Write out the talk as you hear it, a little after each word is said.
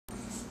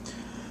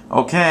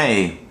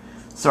Okay,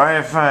 sorry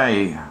if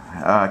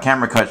I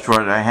camera cut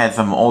short. I had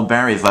some old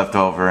batteries left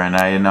over, and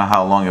I didn't know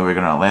how long it was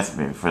gonna last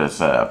me for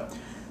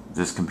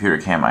this computer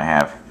cam I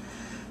have.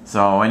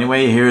 So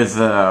anyway, here's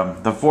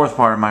the fourth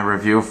part of my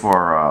review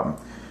for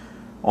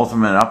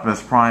Ultimate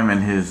Optimus Prime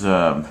and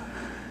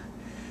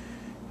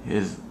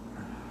his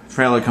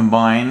trailer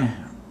combine.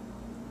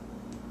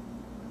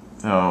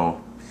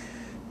 So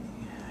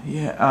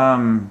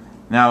yeah,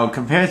 now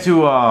compared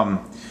to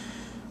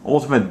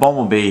Ultimate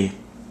Bumblebee,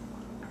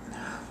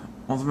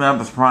 Ultimate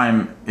Optimus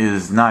Prime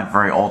is not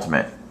very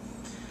ultimate,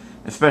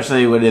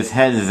 especially with his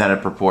head is out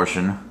of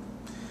proportion.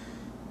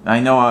 I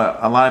know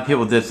a lot of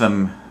people did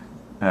some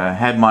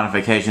head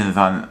modifications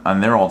on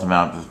their Ultimate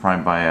Optimus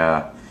Prime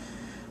by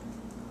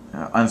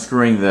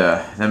unscrewing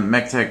the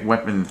MechTech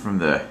weapon from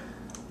the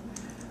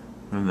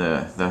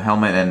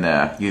helmet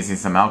and using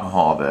some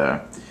alcohol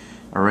to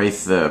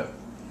erase the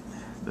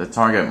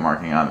target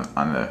marking on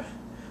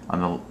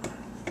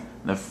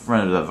the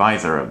front of the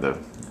visor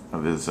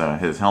of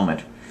his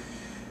helmet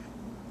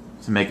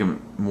to make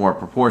him more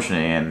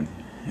proportionate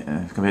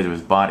and compared to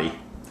his body.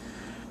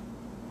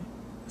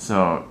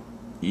 So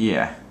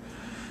yeah,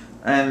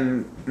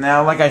 and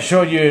now like I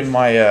showed you in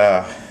my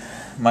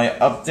my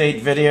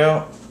update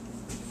video,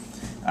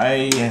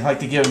 I like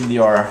to give him the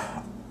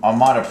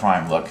Armada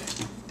Prime look.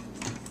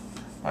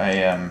 I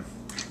am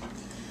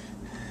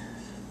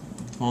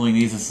pulling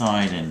these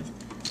aside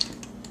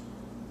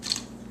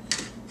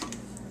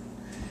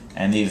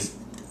and these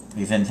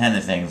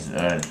antenna things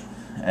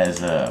as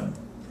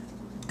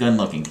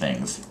gun-looking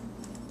things.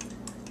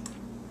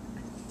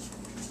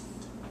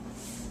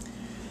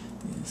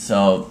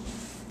 So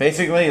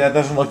basically, that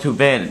doesn't look too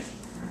bad.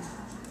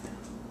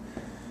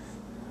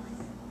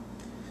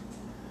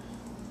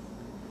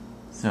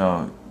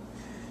 So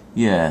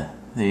yeah,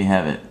 there you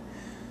have it.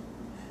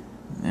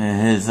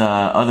 His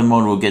other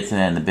mode, we'll get to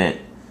that in a bit.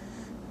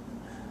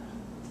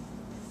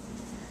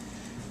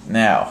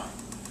 Now,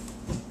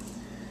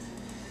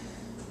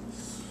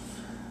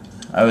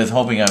 I was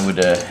hoping I would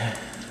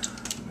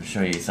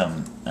show you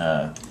some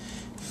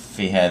if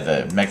he had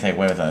the MechTech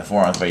weapons on the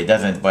forearms, but he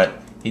doesn't. But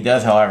he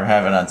does, however,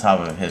 have it on top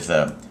of his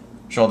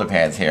shoulder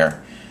pads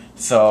here.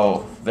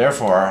 So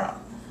therefore,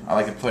 I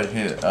like to put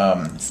his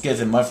skids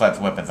and mudflaps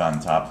weapons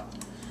on top,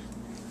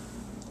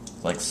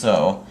 like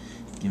so.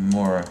 Give him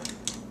more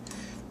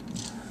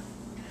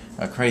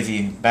a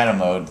crazy battle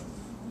mode,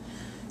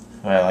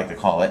 what I like to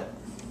call it.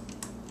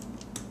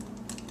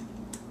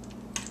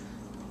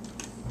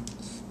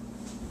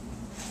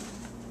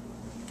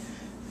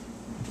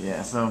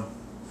 Yeah, so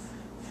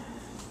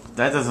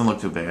that doesn't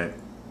look too bad.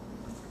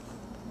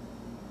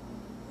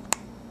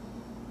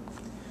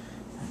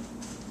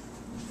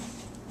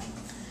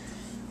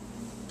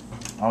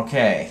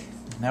 Okay,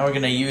 now we're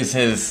going to use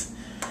his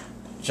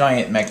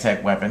giant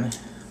MechTech weapon.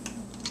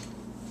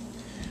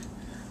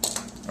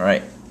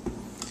 Alright,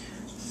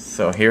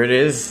 so here it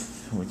is.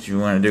 What you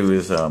want to do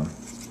is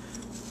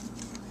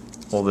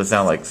pull this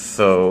out like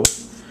so,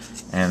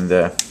 and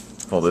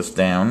pull this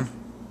down.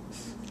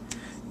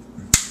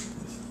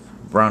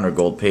 Brown or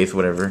gold paste,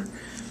 whatever.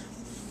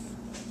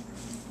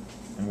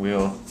 And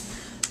we'll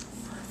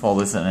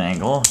fold this at an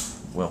angle.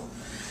 We'll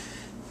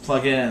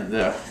plug in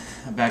the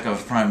back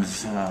of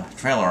Prime's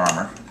trailer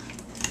armor.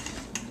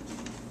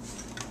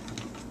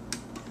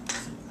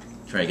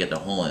 Try to get the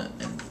hole in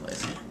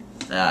place here.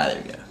 Ah,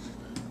 there we go.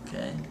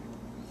 Okay.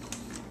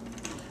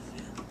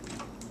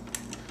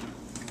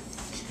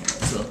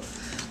 So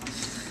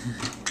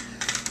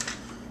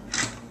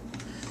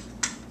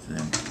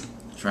I'm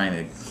trying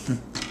to.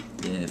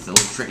 Yeah, it's a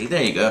little tricky.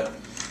 There you go.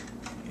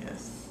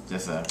 Yes,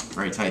 just a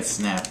very tight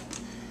snap.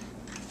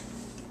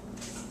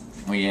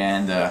 Oh yeah,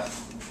 and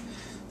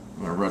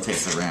we'll rotate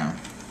this around.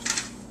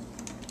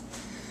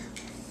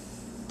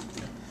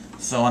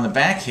 So on the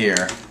back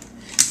here,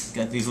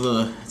 got these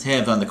little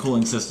tabs on the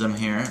cooling system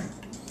here,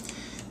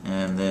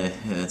 and the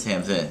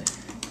tabs that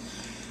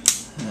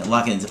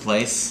lock it into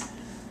place.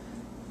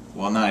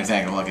 Well, not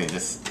exactly lock it,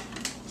 just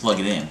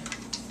plug it in.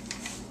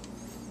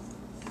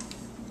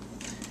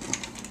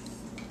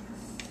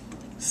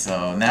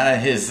 So now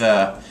that his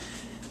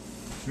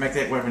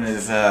MechTech weapon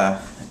is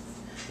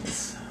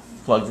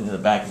plugged into the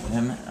back of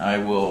him, I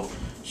will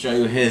show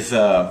you his,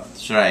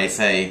 should I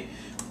say,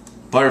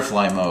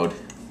 butterfly mode,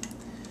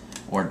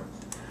 or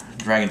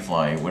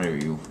dragonfly, whatever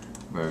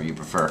you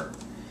prefer.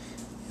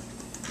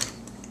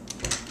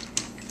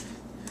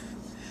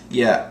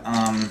 Yeah,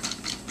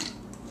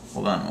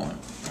 hold on a moment.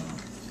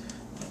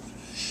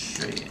 I'll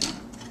show you.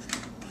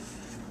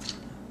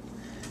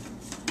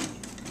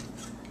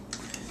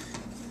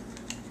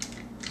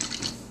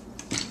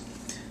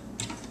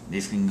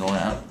 These can go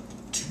out.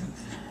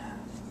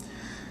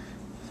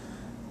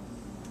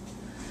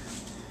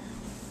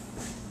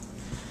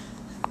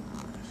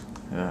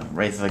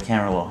 Raise the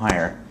camera a little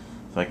higher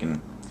so I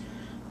can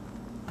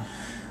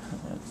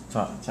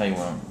tell you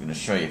what I'm going to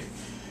show you.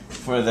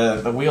 For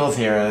the wheels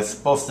here, it's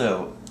supposed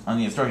to, on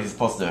the instructions, it's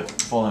supposed to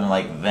fold in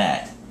like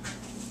that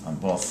on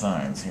both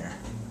sides here.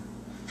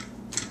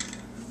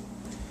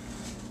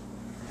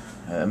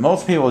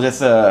 Most people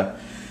just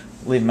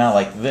leave them out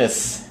like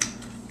this,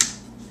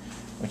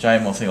 which I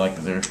mostly like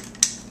to do.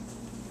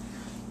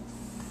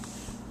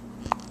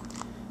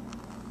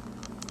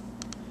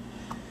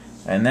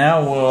 And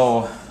now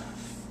we'll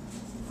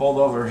fold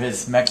over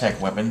his MechTech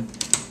weapon.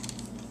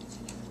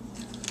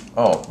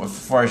 Oh,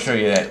 before I show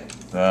you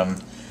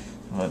that,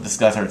 we'll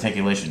discuss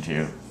articulation to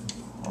you.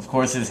 Of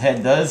course, his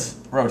head does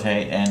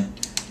rotate, and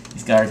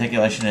he's got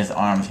articulation in his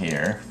arms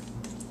here,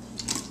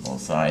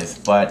 both sides,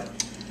 but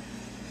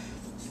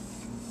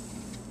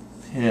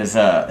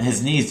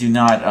his knees do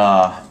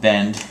not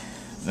bend.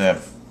 We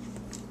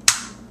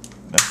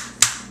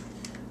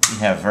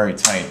have very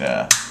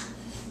tight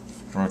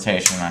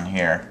rotation on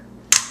here.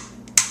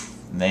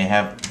 They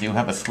do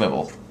have a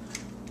swivel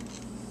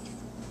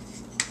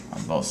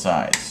on both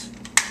sides,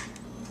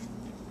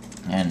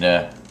 and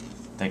the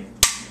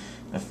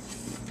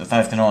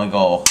thighs can only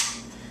go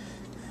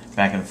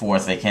back and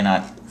forth. They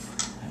cannot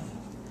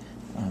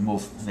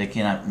move. They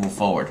cannot move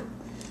forward,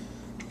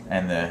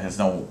 and there's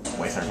no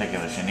waist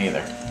articulation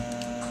either.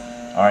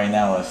 All right,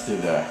 now let's do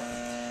the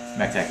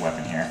MechTech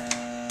weapon here.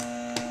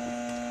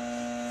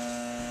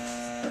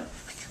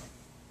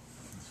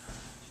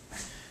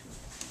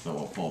 So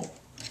we'll pull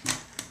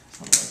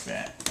something like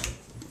that.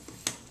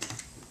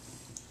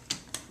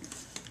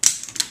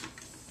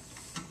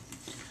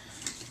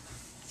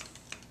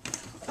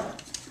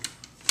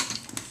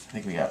 I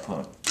think we got to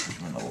push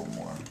him in a little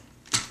more.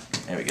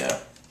 There we go.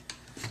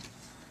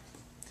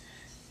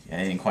 Yeah,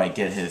 I didn't quite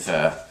get his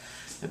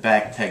the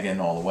back peg in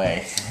all the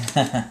way.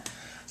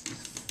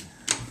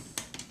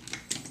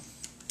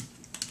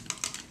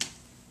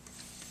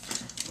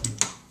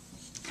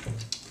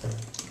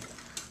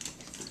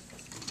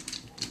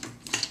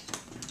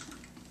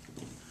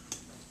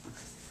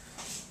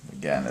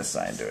 Get on this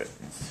side and do it.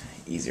 It's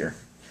easier.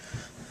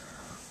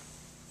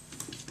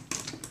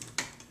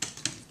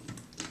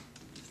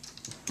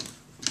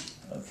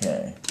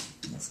 Okay,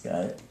 that's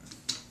got it.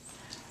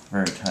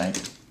 Very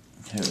tight,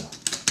 too.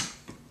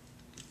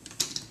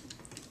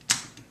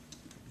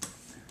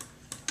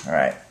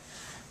 Alright,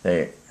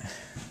 there.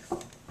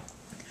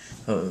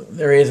 So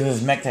there he is with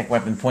his MechTech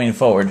weapon pointing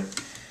forward.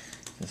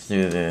 Let's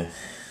do the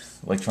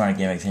electronic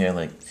gimmicks here,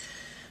 like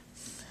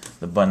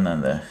the button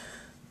on the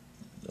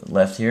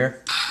left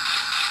here,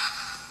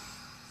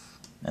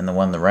 and the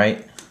one on the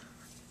right.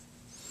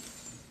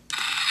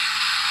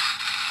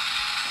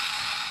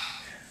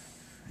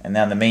 And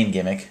now the main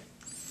gimmick.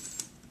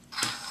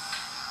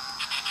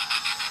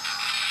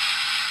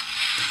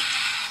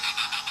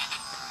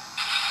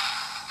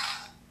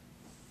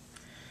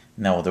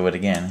 Now we'll do it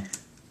again.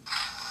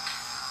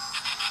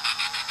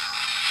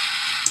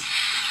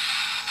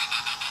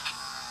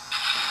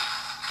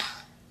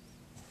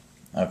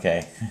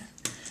 Okay.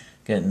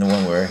 Getting the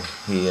one where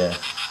he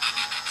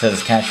says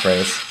his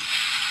catchphrase.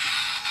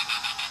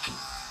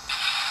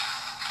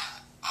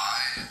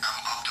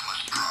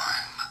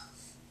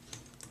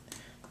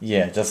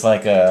 Yeah, just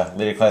like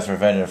Leader Class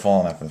Revenge of the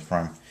Fallen Optimus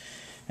Prime.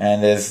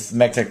 And there's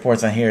MechTech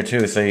ports on here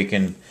too, so you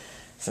can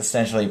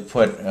essentially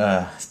put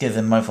skids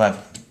and mudflap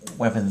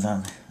weapons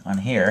on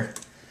here.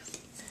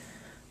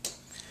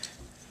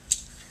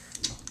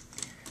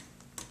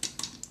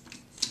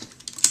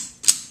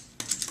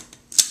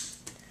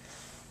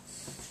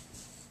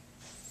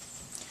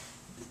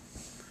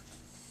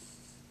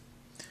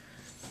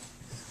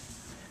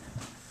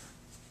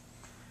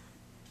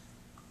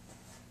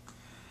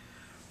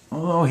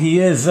 Although he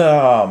is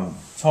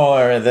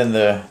taller than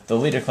the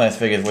Leader Class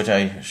figures, which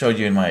I showed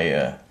you in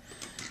my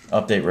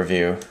update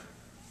review.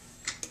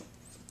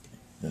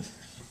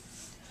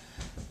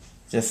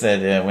 Just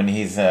that when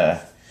he's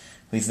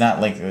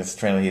not like this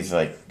trailer, he's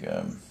like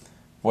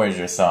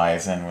Voyager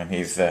size, and when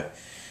he's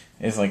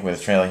like with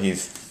the trailer,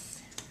 he's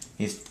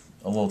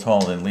a little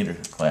taller than Leader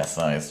Class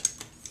size.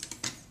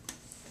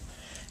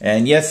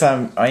 And yes,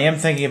 I am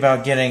thinking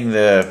about getting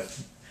the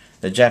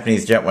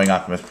Japanese Jetwing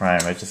Optimus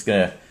Prime. I'm just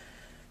gonna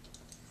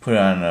put it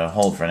on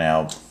hold for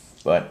now,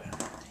 but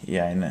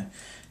yeah, I know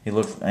he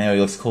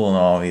looks cool and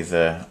all. He's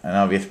an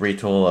obvious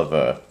retool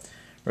of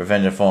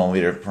Revenge of Fallen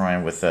Leader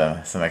Prime with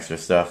some extra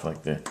stuff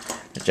like the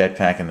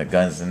jetpack and the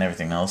guns and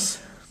everything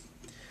else.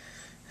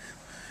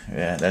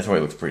 Yeah, that's why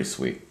it looks pretty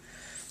sweet.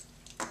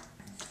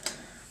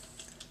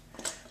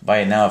 Buy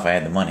it now if I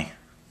had the money.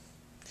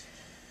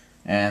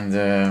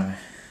 And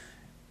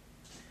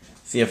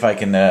see if I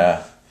can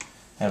have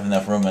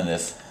enough room on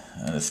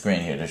the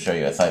screen here to show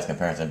you a size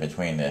comparison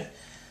between the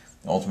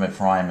Ultimate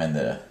Prime and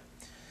the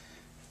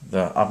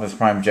Optimus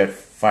Prime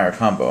Jetfire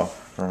combo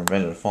from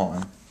Revenge of the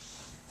Fallen.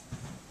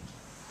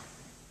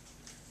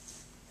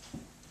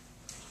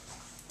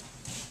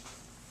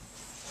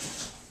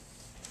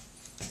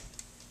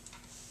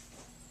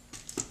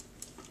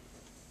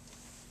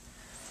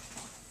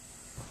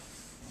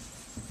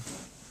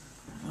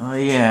 Oh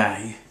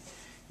yeah,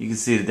 you can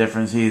see the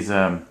difference. He's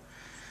Ultimate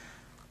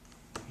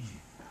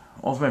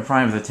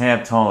Prime is a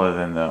tad taller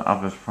than the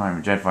Optimus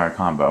Prime Jetfire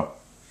combo.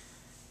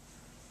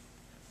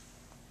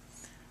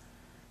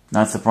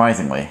 Not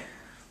surprisingly.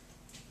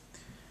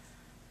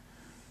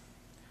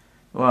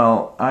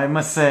 Well, I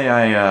must say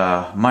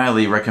I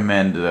mildly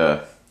recommend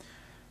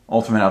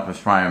Ultimate Optimus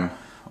Prime.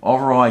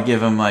 Overall, I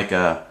give him like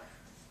a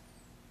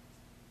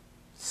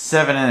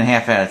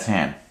 7.5 out of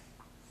 10.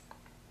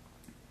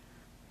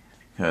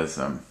 Because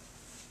I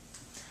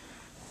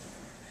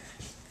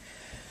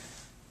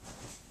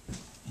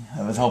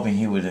was hoping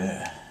he would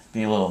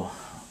be a little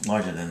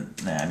larger than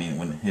that. I mean,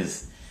 when in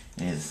his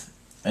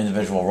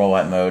individual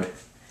robot mode.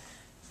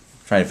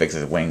 Trying to fix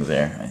his wings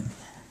there. I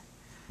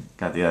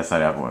got the other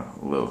side up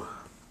a little.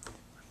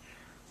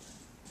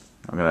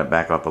 I'm gonna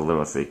back up a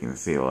little so you can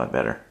see a lot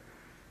better.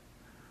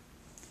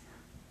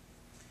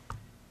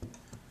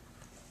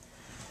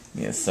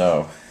 Yeah,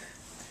 so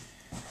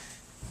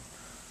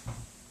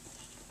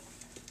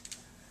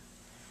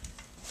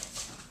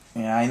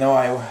yeah, I know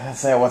I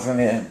said I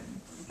wasn't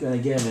gonna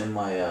give him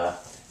my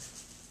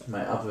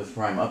my Optimus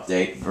Prime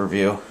update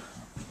review,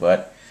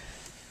 but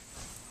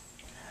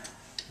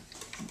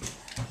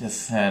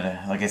just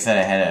had, like I said,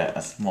 I had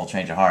a small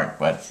change of heart.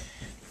 But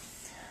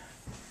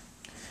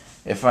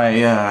if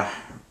I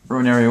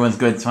ruin everyone's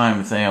good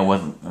time saying I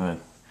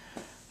wasn't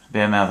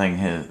bad mouthing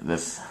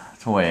this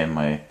toy in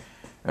my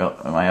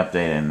update,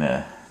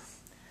 and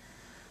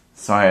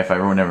sorry if I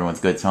ruined everyone's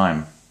good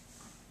time.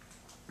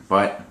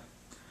 But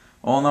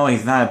all in all,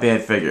 he's not a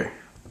bad figure.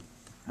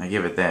 I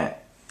give it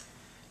that.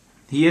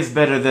 He is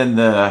better than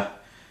the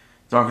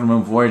Dark of the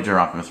Moon Voyager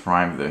Optimus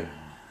Prime,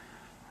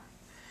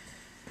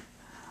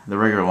 the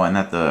regular one,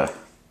 not the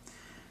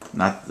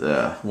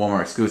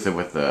Walmart exclusive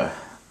with the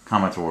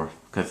Commodore,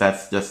 because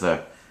that's just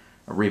a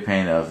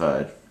repaint of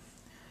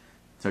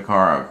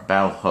Takara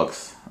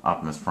Battlehook's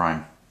Optimus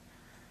Prime.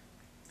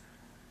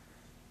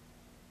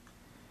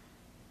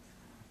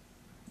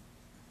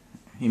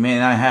 He may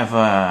not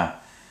have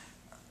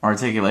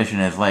articulation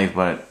in his legs,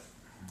 but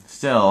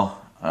still,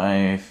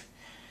 if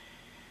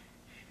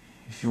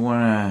you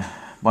want to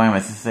buy him, I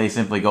say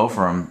simply go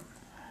for him.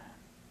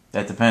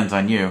 That depends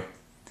on you.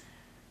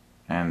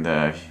 And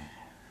if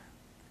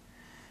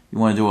you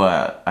want to do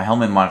a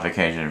helmet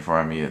modification for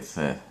him,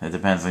 it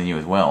depends on you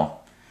as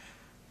well.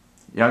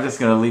 Yeah, I'm just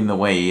going to leave him the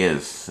way he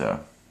is. So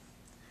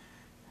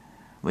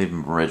leave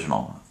him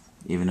original.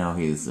 Even though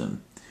his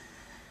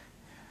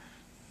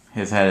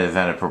head is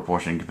out of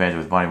proportion compared to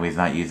his body when he's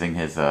not using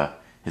his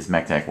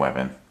mech tech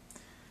weapon.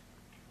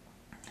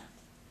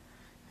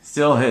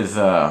 Still, his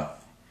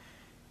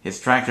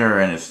tractor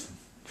and his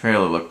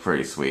trailer look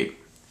pretty sweet.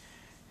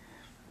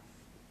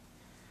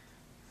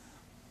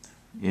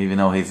 Even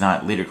though he's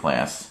not leader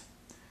class.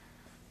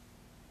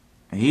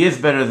 He is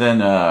better than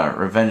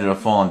Revenge of the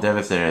Fallen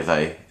Devastator, as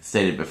I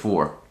stated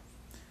before.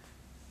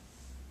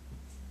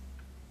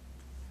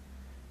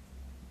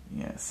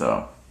 Yeah,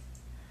 so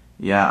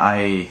yeah,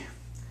 I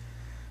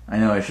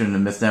know I shouldn't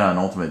have missed out on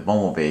Ultimate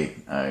Bumblebee.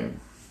 I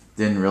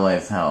didn't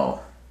realize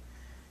how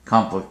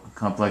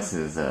complex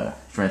his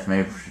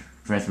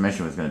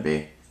transformation was going to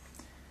be.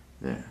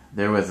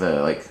 There was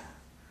like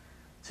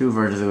two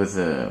versions. There was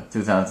a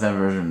 2007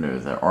 version, there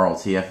was an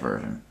RLTF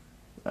version.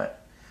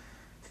 But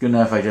it's good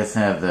enough I just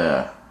have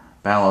the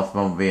Battle of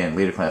Bumblebee and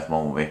Leader Class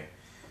Bumblebee.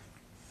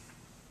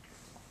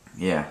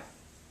 Yeah,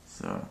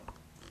 so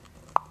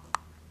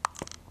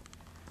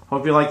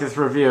hope you like this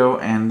review,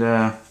 and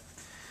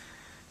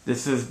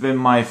this has been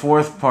my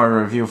fourth part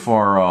review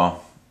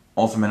for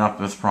Ultimate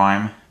Optimus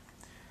Prime,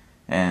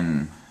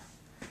 and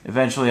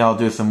eventually I'll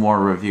do some more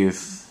reviews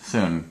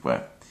soon.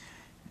 But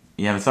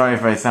yeah, I'm sorry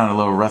if I sound a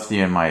little rusty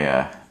in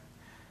my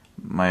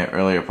my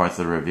earlier parts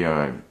of the review.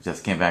 I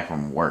just came back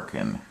from work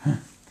and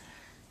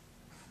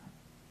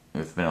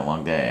it's been a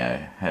long day.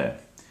 I had a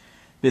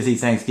busy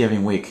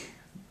Thanksgiving week.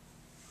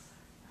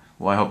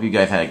 Well, I hope you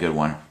guys had a good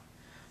one.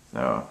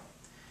 So,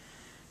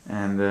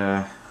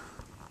 and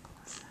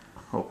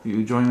hope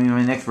you join me in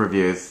my next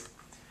reviews.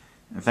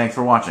 And thanks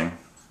for watching.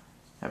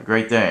 Have a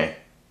great day.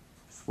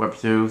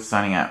 Web2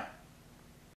 signing out.